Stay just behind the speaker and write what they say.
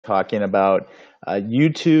talking about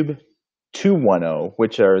YouTube 2.10,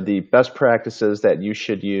 which are the best practices that you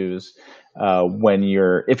should use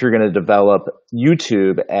if you're going to develop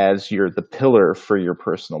YouTube as the pillar for your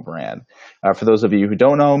personal brand. For those of you who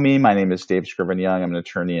don't know me, my name is Dave Scriven-Young. I'm an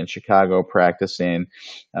attorney in Chicago practicing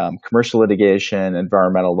commercial litigation,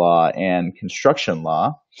 environmental law, and construction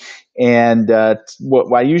law. And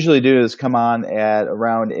what I usually do is come on at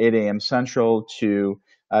around 8 a.m. Central to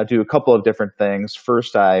do a couple of different things.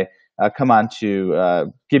 First, I come on to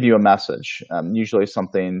give you a message, usually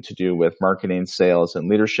something to do with marketing, sales, and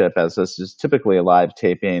leadership, as this is typically a live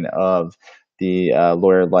taping of the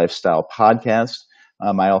Lawyer Lifestyle podcast.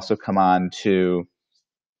 I also come on to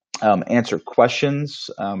answer questions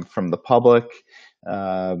from the public.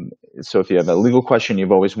 So if you have a legal question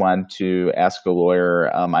you've always wanted to ask a lawyer,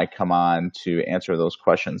 I come on to answer those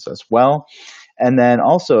questions as well. And then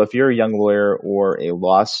also, if you're a young lawyer or a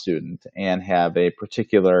law student and have a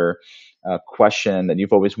particular question that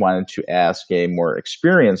you've always wanted to ask a more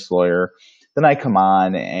experienced lawyer, then I come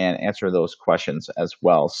on and answer those questions as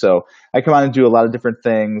well. So I come on and do a lot of different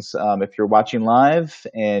things. If you're watching live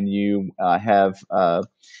and you I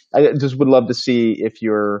just would love to see if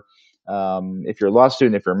you're a law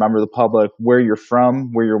student, if you're a member of the public, where you're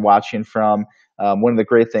from, where you're watching from. One of the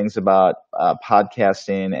great things about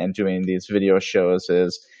podcasting and doing these video shows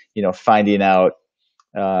is, finding out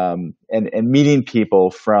and meeting people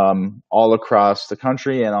from all across the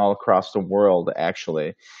country and all across the world,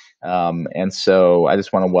 actually. And so I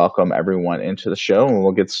just want to welcome everyone into the show, and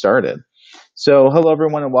we'll get started. So hello,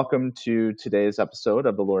 everyone, and welcome to today's episode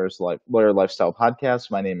of the Lawyer Lifestyle Podcast.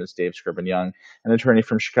 My name is Dave Scriven-Young, an attorney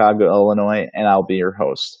from Chicago, Illinois, and I'll be your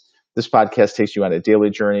host. This podcast takes you on a daily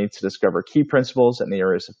journey to discover key principles in the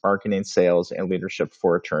areas of marketing, sales, and leadership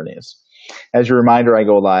for attorneys. As a reminder, I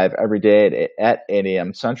go live every day at 8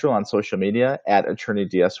 a.m. Central on social media at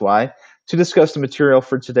AttorneyDSY to discuss the material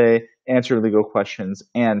for today, answer legal questions,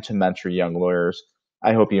 and to mentor young lawyers.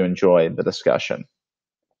 I hope you enjoy the discussion.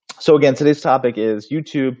 So again, today's topic is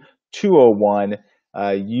YouTube 201,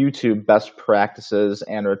 YouTube best practices,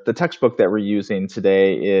 and the textbook that we're using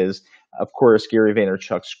today is, of course, Gary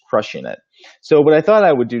Vaynerchuk's Crushing It. So what I thought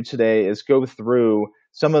I would do today is go through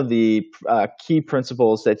some of the key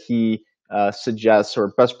principles that he suggests,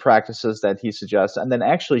 or best practices that he suggests, and then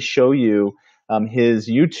actually show you his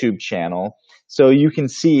YouTube channel so you can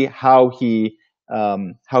see if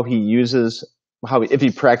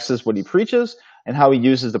he practices what he preaches, and how he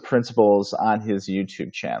uses the principles on his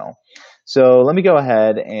YouTube channel. So let me go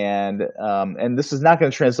ahead and this is not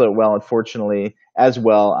going to translate well, unfortunately, as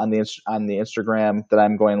well on the Instagram that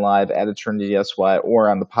I'm going live at AttorneyDSY or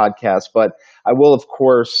on the podcast. But I will, of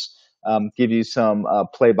course, give you some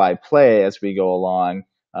play-by-play as we go along,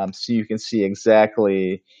 so you can see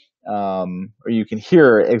exactly, or you can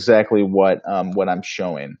hear exactly what I'm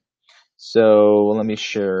showing. So let me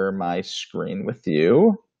share my screen with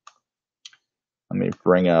you. Let me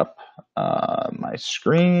bring up my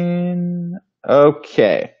screen.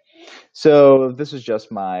 Okay, so this is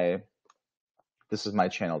my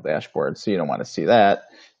channel dashboard, so you don't want to see that.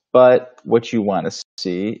 But what you want to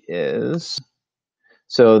see is,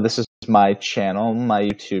 so this is my channel, my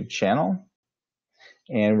YouTube channel,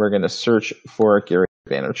 and we're going to search for Gary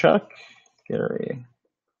Vaynerchuk,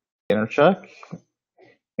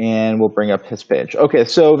 and we'll bring up his page. Okay,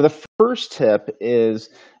 so the first tip is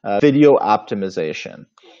video optimization.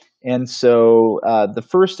 And so the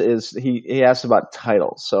first is he asks about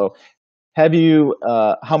titles. So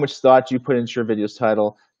how much thought do you put into your video's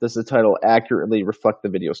title? Does the title accurately reflect the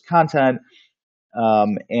video's content?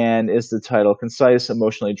 And is the title concise,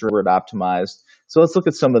 emotionally driven, optimized? So let's look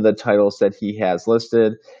at some of the titles that he has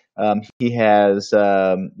listed. He has,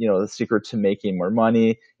 the secret to making more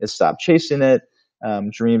money is stop chasing it.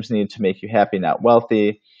 Dreams need to make you happy, not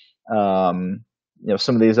wealthy.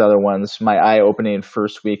 Some of these other ones, my eye-opening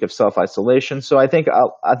first week of self-isolation. So I think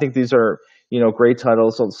these are, great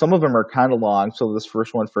titles. So some of them are kind of long. So this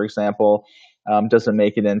first one, for example, doesn't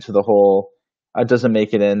make it into the whole, doesn't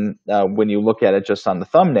make it in when you look at it just on the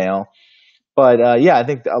thumbnail. But I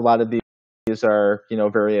think a lot of these are,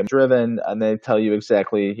 very driven, and they tell you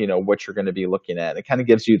exactly, what you're going to be looking at. It kind of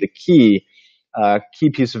gives you the key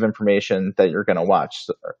piece of information that you're going to watch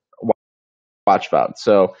about.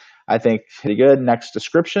 So I think pretty good. Next,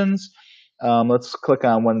 descriptions. Let's click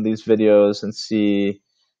on one of these videos and see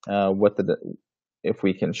if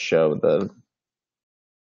we can show the.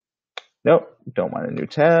 Nope, don't want a new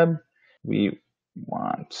tab. We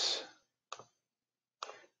want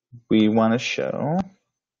to show.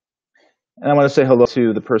 And I want to say hello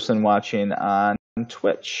to the person watching on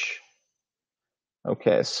Twitch.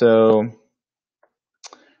 Okay, so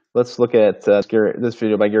let's look at this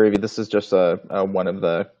video by GaryVee. This is just one of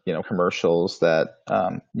the commercials that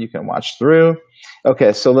you can watch through.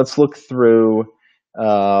 Okay, so let's look through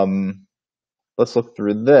this.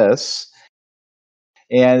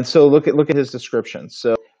 And so look at his description.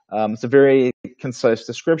 So it's a very concise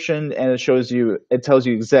description, and it tells you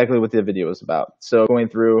exactly what the video is about. So going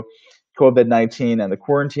through COVID-19 and the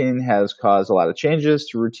quarantine has caused a lot of changes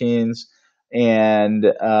to routines, and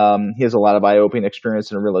he has a lot of eye-opening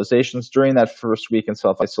experience and realizations during that first week in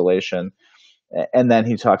self-isolation. And then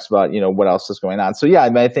he talks about what else is going on. So yeah, I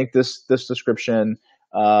mean, I think this description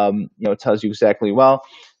tells you exactly well.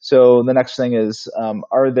 So the next thing is,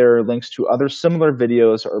 are there links to other similar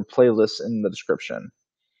videos or playlists in the description?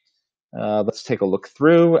 Let's take a look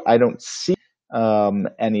through. I don't see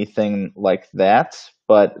anything like that,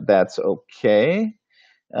 but that's okay.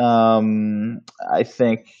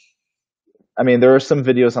 I mean, there are some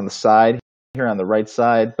videos on the side here on the right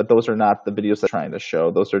side, but those are not the videos that I'm trying to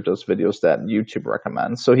show. Those are just videos that YouTube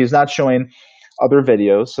recommends. So he's not showing other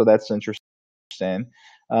videos, so that's interesting.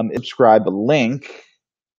 Subscribe link.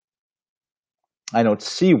 I don't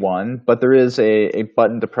see one, but there is a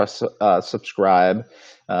button to press subscribe,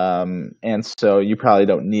 and so you probably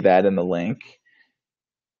don't need that in the link.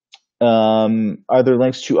 Are there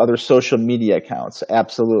links to other social media accounts?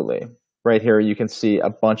 Absolutely. Right here you can see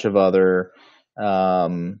a bunch of other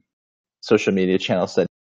social media channels that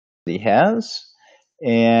he has.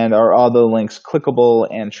 And are all the links clickable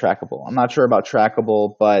and trackable? I'm not sure about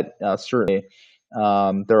trackable, but certainly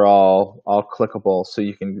they're all clickable. So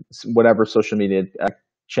you can, whatever social media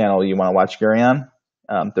channel you want to watch Gary on,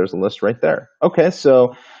 there's a list right there. Okay,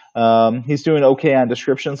 so he's doing okay on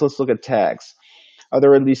descriptions. Let's look at tags. Are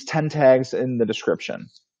there at least 10 tags in the description?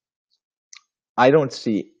 I don't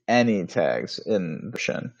see any tags in the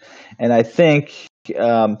description. And I think,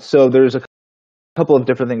 so there's a couple of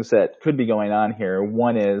different things that could be going on here.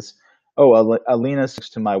 One is, Alina sticks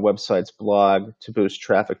to my website's blog to boost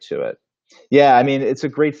traffic to it. Yeah, I mean, it's a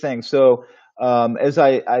great thing. So as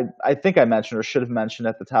I think I mentioned or should have mentioned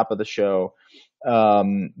at the top of the show,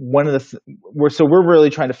 one of the we're really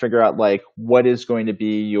trying to figure out like what is going to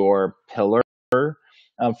be your pillar.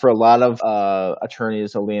 For a lot of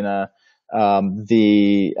attorneys, Alina,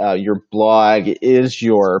 your blog is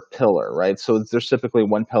your pillar, right? So there's typically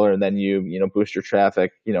one pillar, and then you boost your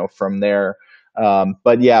traffic, from there.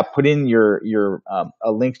 But yeah, putting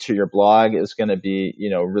a link to your blog is going to be,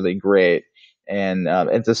 really great, and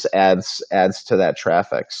it just adds to that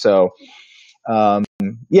traffic. So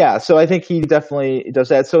yeah, so I think he definitely does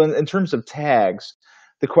that. So in terms of tags,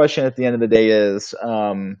 the question at the end of the day is,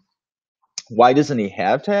 why doesn't he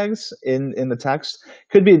have tags in the text?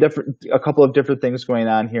 Could be a couple of different things going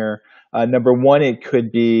on here. Number one, it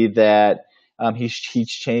could be that he's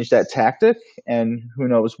changed that tactic, and who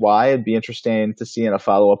knows why. It'd be interesting to see in a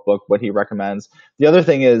follow-up book what he recommends. The other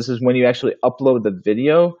thing is when you actually upload the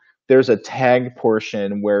video, there's a tag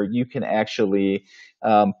portion where you can actually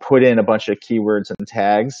put in a bunch of keywords and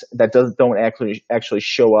tags that don't actually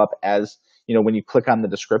show up as when you click on the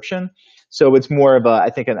description. So it's more of I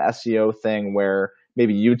think an SEO thing where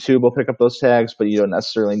maybe YouTube will pick up those tags, but you don't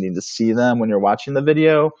necessarily need to see them when you're watching the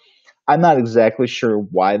video. I'm not exactly sure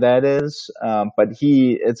why that is, but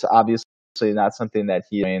it's obviously not something that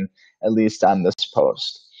he's doing, at least on this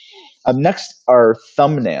post. Next are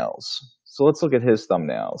thumbnails. So let's look at his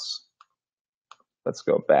thumbnails. Let's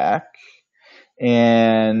go back.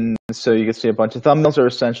 And so you can see a bunch of thumbnails are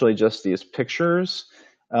essentially just these pictures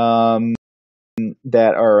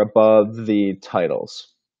that are above the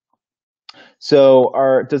titles. So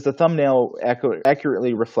does the thumbnail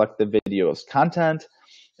accurately reflect the video's content?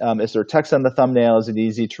 Is there text on the thumbnail? Is it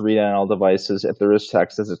easy to read on all devices? If there is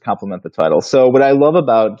text, does it complement the title? So what I love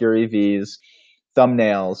about GaryVee's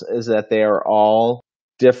thumbnails is that they are all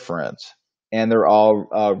different and they're all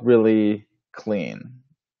really clean.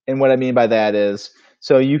 And what I mean by that is,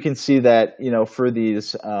 so you can see that, for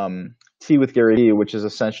these Tea with GaryVee, which is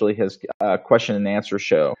essentially his question and answer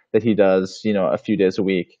show that he does, a few days a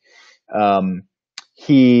week. You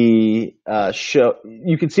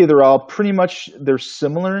can see they're all they're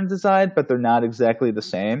similar in design, but they're not exactly the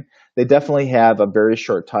same. They definitely have a very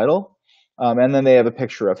short title, and then they have a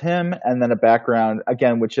picture of him, and then a background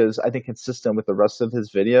again, which is I think consistent with the rest of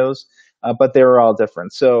his videos, but they were all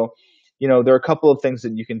different. So there are a couple of things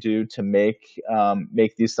that you can do to make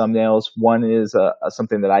these thumbnails. One is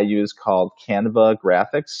something that I use called Canva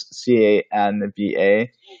Graphics, CANVA.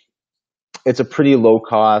 It's a pretty low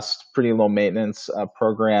cost, pretty low maintenance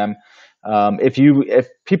program. If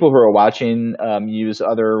people who are watching use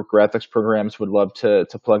other graphics programs, would love to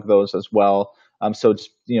plug those as well. So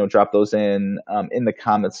just, drop those in the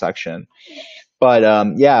comment section. But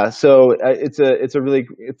yeah, so it's a really,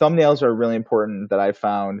 thumbnails are really important that I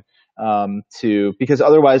found, because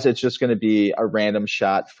otherwise it's just going to be a random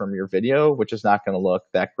shot from your video, which is not going to look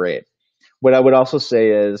that great. What I would also say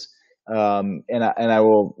is, and I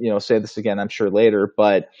will, say this again, I'm sure later,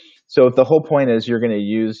 but so if the whole point is you're going to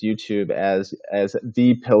use YouTube as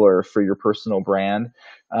the pillar for your personal brand,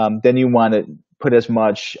 then you want to put as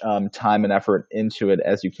much time and effort into it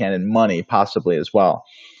as you can, and money possibly as well.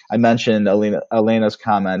 I mentioned Elena's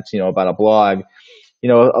comment, about a blog.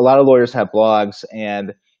 A lot of lawyers have blogs,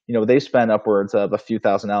 and they spend upwards of a few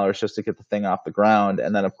 $1,000s just to get the thing off the ground,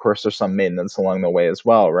 and then of course there's some maintenance along the way as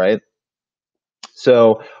well, right?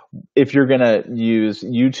 So if you're going to use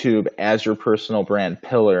YouTube as your personal brand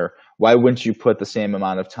pillar, why wouldn't you put the same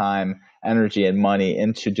amount of time, energy, and money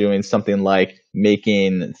into doing something like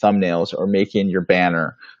making thumbnails or making your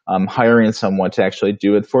banner, hiring someone to actually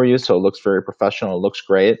do it for you so it looks very professional, it looks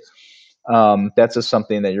great? That's just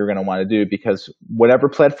something that you're going to want to do, because whatever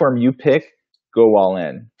platform you pick, go all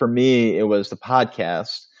in. For me, it was the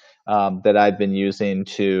podcast that I've been using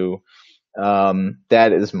to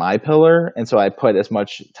that is my pillar, and so I put as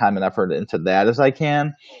much time and effort into that as I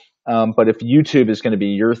can. But if YouTube is going to be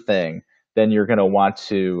your thing, then you're going to want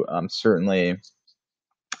to certainly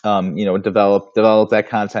develop that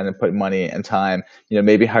content and put money and time.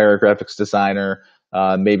 Maybe hire a graphics designer.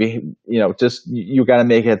 Maybe just you got to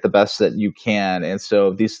make it the best that you can, and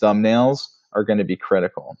so these thumbnails are going to be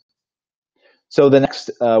critical. So the next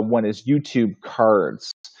one is YouTube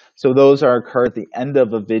cards. So those are cards at the end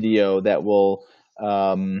of a video that will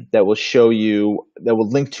show you, that will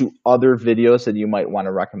link to other videos that you might want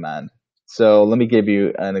to recommend. So let me give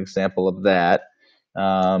you an example of that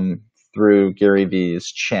through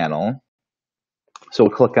GaryVee's channel. So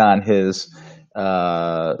we'll click on his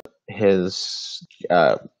Ask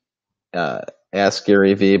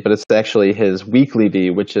GaryVee, but it's actually his weekly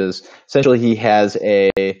V, which is essentially he has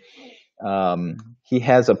a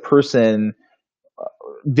person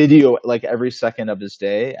video like every second of his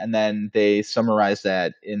day, and then they summarize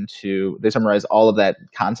all of that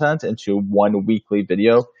content into one weekly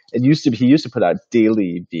video. He used to put out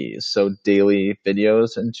daily V's, so daily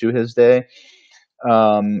videos into his day.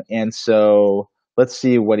 And so let's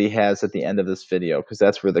see what he has at the end of this video, because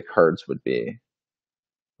that's where the cards would be.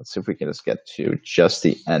 Let's see if we can just get to just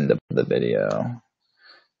the end of the video.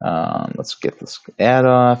 Let's get this ad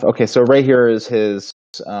off. Okay, so right here is his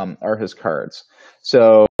cards.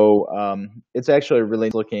 So it's actually a really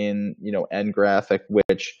looking end graphic,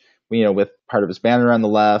 which with part of his banner on the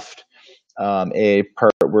left, a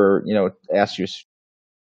part where asks you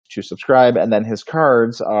to subscribe, and then his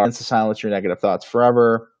cards are to silence your negative thoughts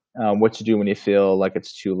forever, what to do when you feel like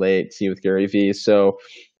it's too late, see with GaryVee. So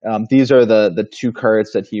these are the two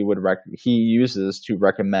cards that he uses to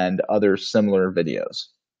recommend other similar videos.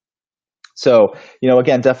 So,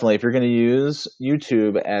 again, definitely, if you're going to use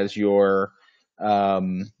YouTube as your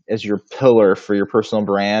pillar for your personal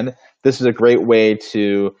brand, this is a great way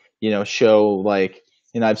to, show, like,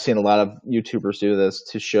 I've seen a lot of YouTubers do this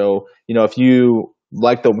to show, if you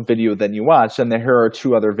like the video that you watch, then here are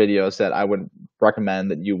two other videos that I would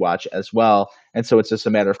recommend that you watch as well. And so it's just a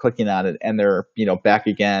matter of clicking on it, and they're, back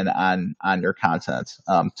again on your content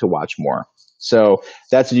to watch more. So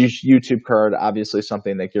that's a YouTube card, obviously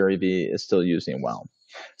something that GaryVee is still using well.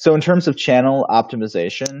 So in terms of channel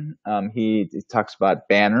optimization, he talks about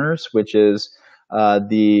banners, which is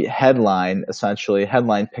the headline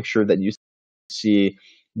picture that you see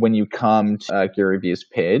when you come to GaryVee's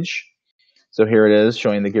page. So here it is,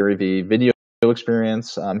 showing the GaryVee video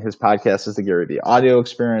experience. His podcast is the GaryVee audio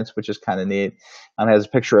experience, which is kind of neat. Has a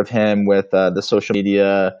picture of him with the social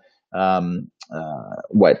media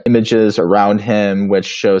images around him, which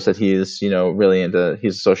shows that he's really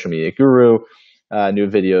he's a social media guru. New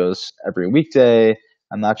videos every weekday.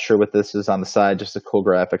 I'm not sure what this is on the side, just a cool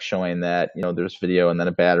graphic showing that there's video and then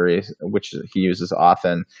a battery, which he uses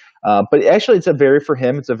often. But actually, it's a very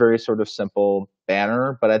sort of simple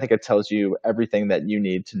banner, but I think it tells you everything that you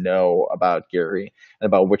need to know about Gary and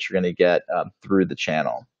about what you're going to get through the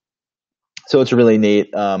channel. So it's a really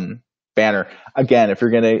neat banner. Again, if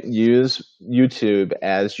you're going to use YouTube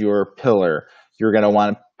as your pillar, you're going to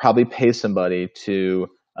want to probably pay somebody to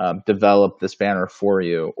develop this banner for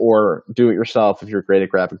you, or do it yourself if you're great at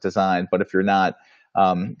graphic design. But if you're not,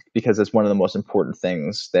 because it's one of the most important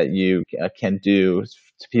things that you can do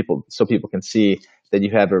to people, so people can see that you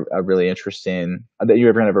have a really interesting, that you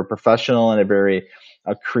have a professional and a very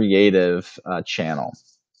creative channel.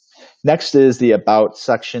 Next is the About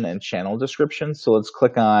section and channel description. So let's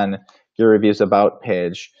click on GaryVee's about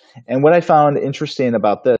page. And what I found interesting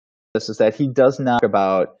about this is that he does not talk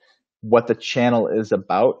about what the channel is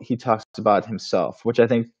about. He talks about himself, which I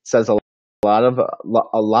think says a lot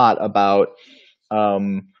about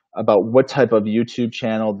what type of YouTube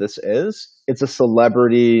channel this is. It's a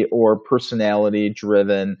celebrity or personality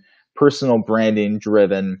driven, personal branding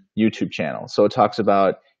driven YouTube channel. So it talks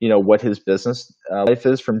about, what his business life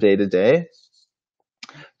is from day to day.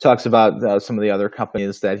 Talks about some of the other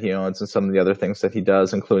companies that he owns and some of the other things that he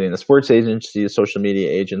does, including a sports agency, a social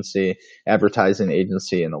media agency, advertising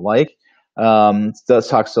agency, and the like.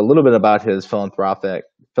 Talks a little bit about his philanthropic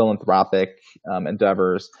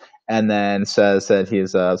endeavors, and then says that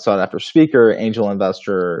he's a sought-after speaker, angel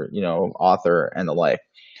investor, author, and the like.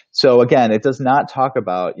 So again, it does not talk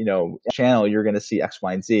about, channel, you're going to see X,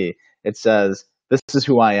 Y, and Z. It says, this is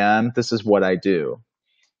who I am, this is what I do,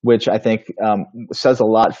 which I think says a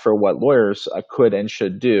lot for what lawyers could and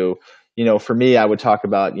should do. For me, I would talk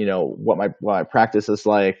about, what my practice is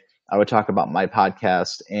like. I would talk about my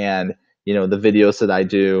podcast and, the videos that I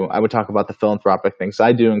do. I would talk about the philanthropic things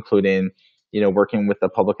I do, including, working with the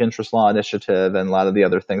Public Interest Law Initiative and a lot of the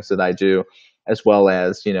other things that I do, as well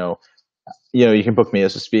as, you can book me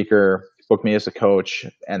as a speaker, book me as a coach,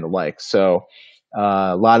 and the like. So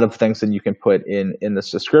a lot of things that you can put in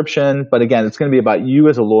this description. But again, it's going to be about you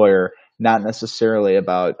as a lawyer, not necessarily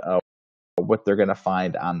about what they're going to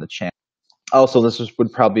find on the channel. Also,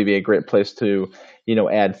 would probably be a great place to,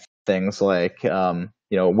 add things like,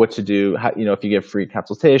 what to do, how, if you give free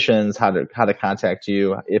consultations, how to contact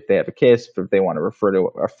you if they have a case, if they want to refer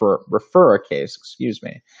a case,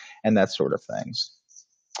 and that sort of things.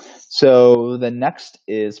 So the next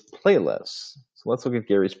is playlists. So let's look at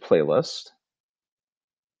Gary's playlist.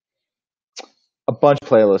 A bunch of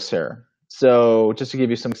playlists here. So just to give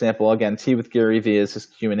you some example, again, Tea with GaryVee is his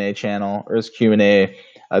Q&A channel, or his Q&A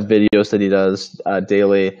videos that he does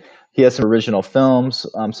daily. He has some original films,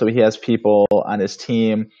 so he has people on his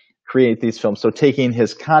team create these films. So taking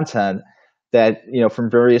his content that, from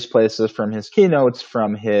various places, from his keynotes,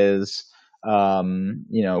 from his,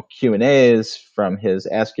 Q&As, from his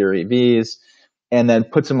Ask GaryVees, and then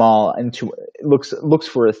puts them all into, looks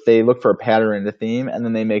for a pattern and a theme, and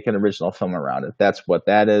then they make an original film around it. That's what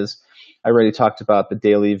that is. I already talked about the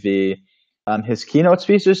Daily V, his keynote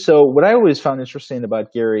speeches. So what I always found interesting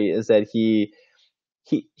about Gary is that he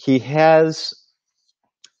has,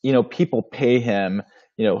 people pay him,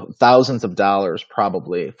 thousands of dollars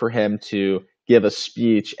probably for him to give a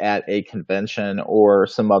speech at a convention or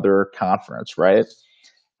some other conference, right?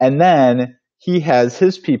 And then he has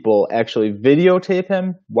his people actually videotape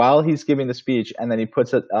him while he's giving the speech, and then he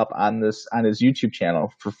puts it up on his YouTube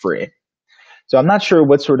channel for free. So I'm not sure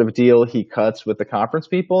what sort of deal he cuts with the conference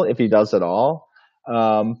people, if he does at all.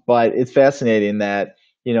 But it's fascinating that,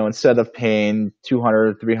 instead of paying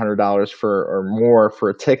 $200, $300 or more for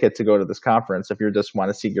a ticket to go to this conference, if you just want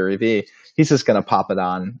to see GaryVee, he's just going to pop it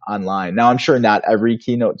online. Now, I'm sure not every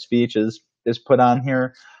keynote speech is put on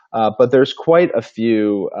here, but there's quite a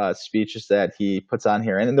few speeches that he puts on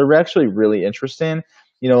here, and they're actually really interesting.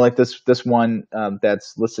 Like this one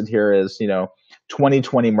that's listed here is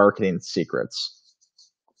 2020 marketing secrets.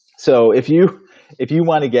 So if you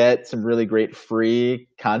want to get some really great free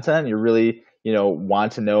content, you really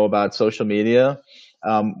want to know about social media,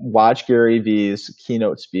 watch GaryVee's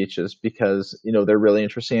keynote speeches, because they're really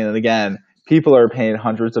interesting. And again, people are paying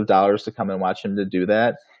hundreds of dollars to come and watch him to do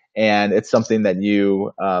that, and it's something that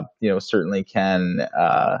you certainly can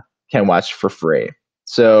watch for free.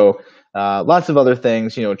 So lots of other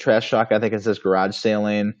things. Trash Talk, I think, is his garage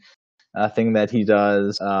sailing thing that he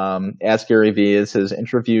does. Ask GaryVee is his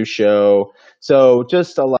interview show. So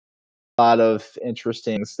just a lot of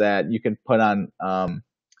interesting things that you can put on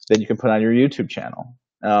your YouTube channel.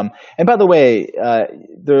 And by the way,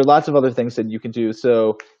 there are lots of other things that you can do.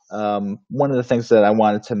 So one of the things that I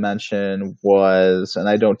wanted to mention was, and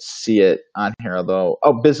I don't see it on here, although,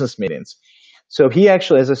 business meetings. So he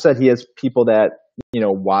actually, as I said, he has people that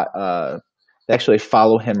actually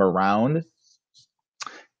follow him around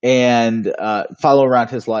and follow around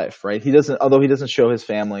his life, right? Although he doesn't show his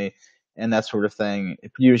family and that sort of thing,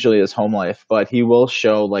 usually his home life, but he will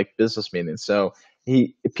show like business meetings. So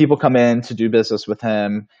people come in to do business with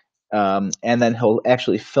him, and then he'll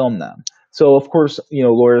actually film them. So of course,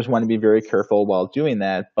 lawyers want to be very careful while doing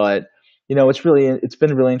that, but it's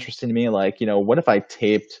been really interesting to me. Like, what if I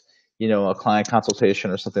taped, a client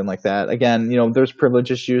consultation or something like that? Again, there's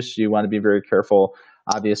privilege issues, so you want to be very careful,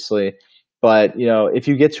 obviously. But, if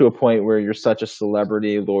you get to a point where you're such a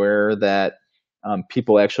celebrity lawyer that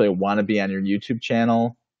people actually want to be on your YouTube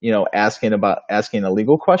channel, asking a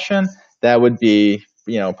legal question, that would be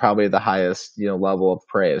probably the highest, level of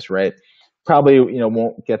praise, right? Probably,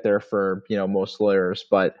 won't get there for, most lawyers,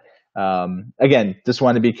 but again, just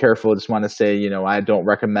want to be careful. Just want to say, I don't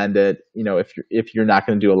recommend it. If you're not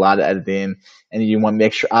going to do a lot of editing, and you want to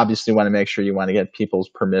make sure, obviously, want to make sure you want to get people's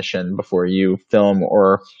permission before you film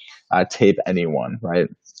or tape anyone, right?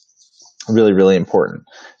 Really, really important.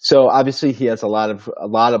 So obviously, he has a lot of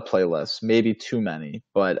playlists, maybe too many,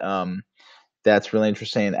 but that's really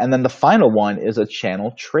interesting. And then the final one is a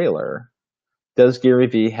channel trailer. Does Gary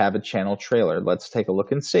Vee have a channel trailer? Let's take a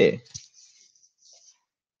look and see.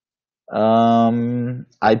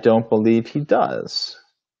 I don't believe he does,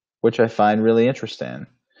 which I find really interesting.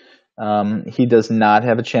 He does not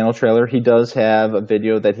have a channel trailer. He does have a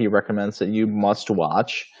video that he recommends that you must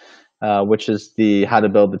watch, which is the How to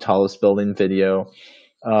Build the Tallest Building video.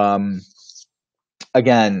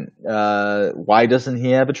 Again, why doesn't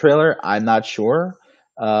he have a trailer? I'm not sure.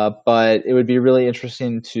 But it would be really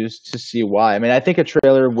interesting to see why. I mean, I think a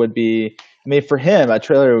trailer would be, for him, a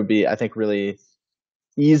trailer would be, I think, really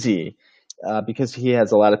easy, because he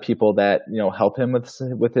has a lot of people that help him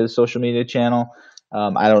with his social media channel.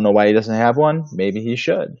 I don't know why he doesn't have one. Maybe he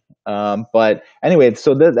should. But anyway,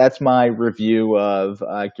 so that's my review of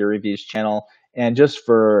Gary Vee's channel, and just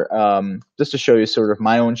to show you sort of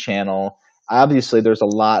my own channel. Obviously, there's a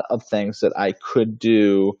lot of things that I could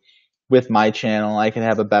do with my channel. I can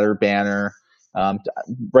have a better banner.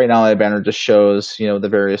 Right now, my banner just shows the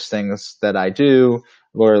various things that I do: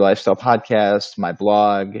 Lawyer Lifestyle Podcast, my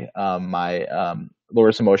blog, my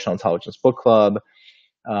Lawyers Emotional Intelligence Book Club,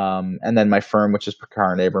 and then my firm, which is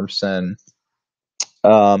Prakar and Abramson.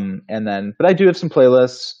 But I do have some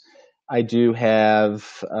playlists. I do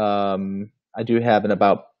have an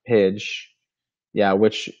about page,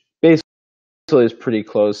 which basically is pretty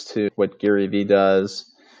close to what Gary Vee does.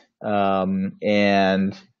 So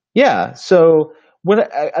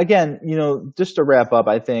again, just to wrap up,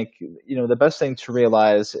 I think, the best thing to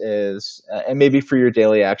realize is, and maybe for your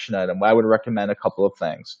daily action item, I would recommend a couple of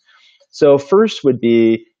things. So first would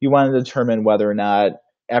be, you want to determine whether or not,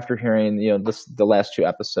 after hearing, the last two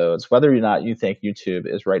episodes, whether or not you think YouTube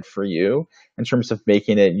is right for you in terms of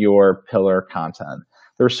making it your pillar content.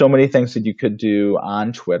 There are so many things that you could do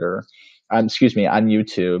on on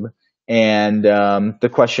YouTube. And the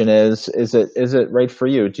question is it right for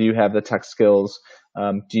you? Do you have the tech skills?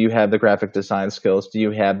 Do you have the graphic design skills? Do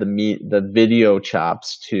you have the video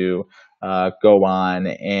chops to go on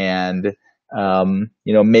and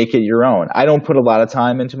make it your own? I don't put a lot of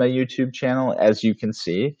time into my YouTube channel, as you can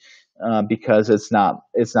see, because it's not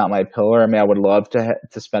my pillar. I mean, I would love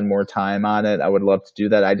to spend more time on it. I would love to do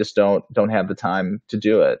that. I just don't have the time to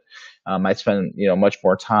do it. I spend much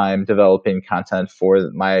more time developing content for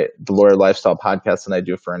the Lawyer Lifestyle Podcast than I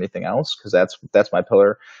do for anything else, because that's my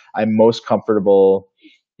pillar. I'm most comfortable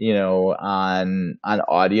on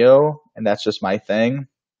audio, and that's just my thing.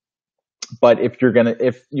 But if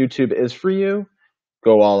YouTube is for you,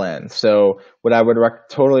 go all in. So what I would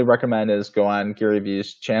totally recommend is go on Gary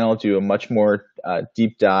Vee's channel, do a much more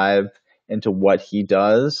deep dive into what he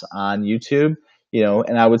does on YouTube,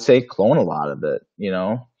 and I would say clone a lot of it,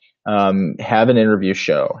 have an interview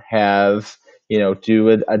show,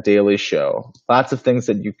 do a daily show, lots of things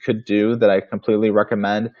that you could do that I completely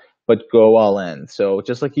recommend, but go all in. So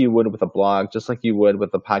just like you would with a blog, just like you would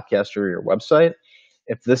with a podcast or your website,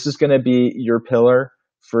 if this is going to be your pillar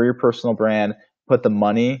for your personal brand, put the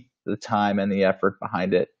money, the time, and the effort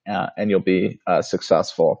behind it, and you'll be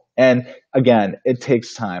successful. And again, it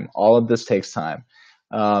takes time. All of this takes time.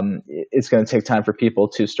 It's going to take time for people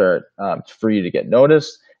to start, for you to get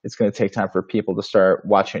noticed. It's going to take time for people to start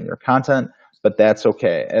watching your content, but that's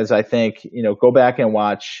okay. As I think, go back and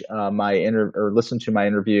watch or listen to my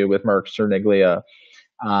interview with Mark Cerniglia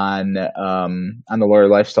on the Lawyer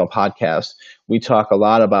Lifestyle Podcast. We talk a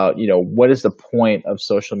lot about, what is the point of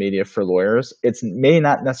social media for lawyers? It may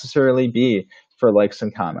not necessarily be for likes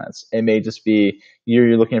and comments. It may just be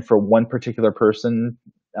you're looking for one particular person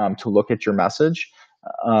to look at your message,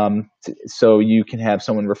 so you can have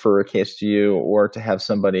someone refer a case to you, or to have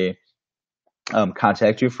somebody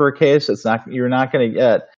contact you for a case. You're not going to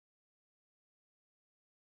get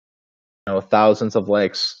thousands of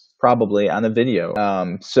likes probably on a video.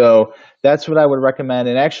 So that's what I would recommend.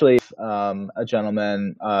 And actually, a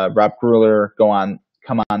gentleman, Rob Gruler,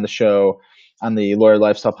 come on the show on the Lawyer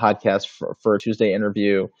Lifestyle Podcast for a Tuesday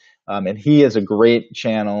interview. And he has a great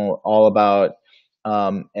channel all about,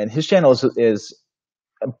 and his channel is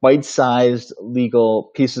bite-sized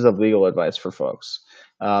pieces of legal advice for folks.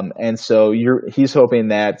 And so he's hoping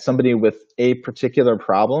that somebody with a particular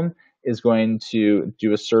problem is going to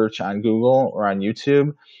do a search on Google or on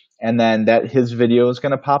YouTube and then his video is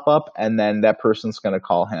going to pop up, and then that person's going to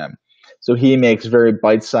call him. So he makes very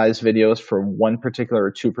bite-sized videos for one particular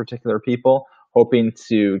or two particular people, hoping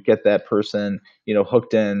to get that person,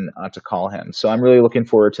 hooked in to call him. So I'm really looking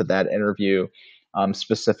forward to that interview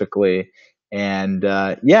specifically. And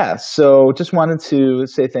yeah, so just wanted to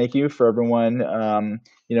say thank you for everyone,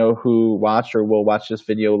 who watched or will watch this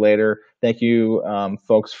video later. Thank you,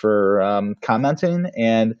 folks, for commenting.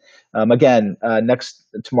 And again,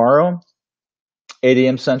 tomorrow, 8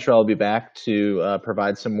 a.m. Central, I'll be back to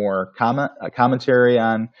provide some more commentary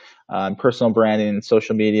on personal branding,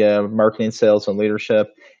 social media, marketing, sales, and leadership,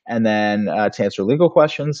 and then to answer legal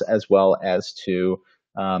questions as well as to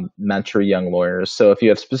mentor young lawyers. So if you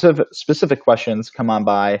have specific questions, come on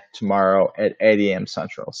by tomorrow at 8 a.m.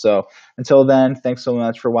 Central. So until then, thanks so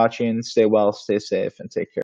much for watching. Stay well, stay safe, and take care.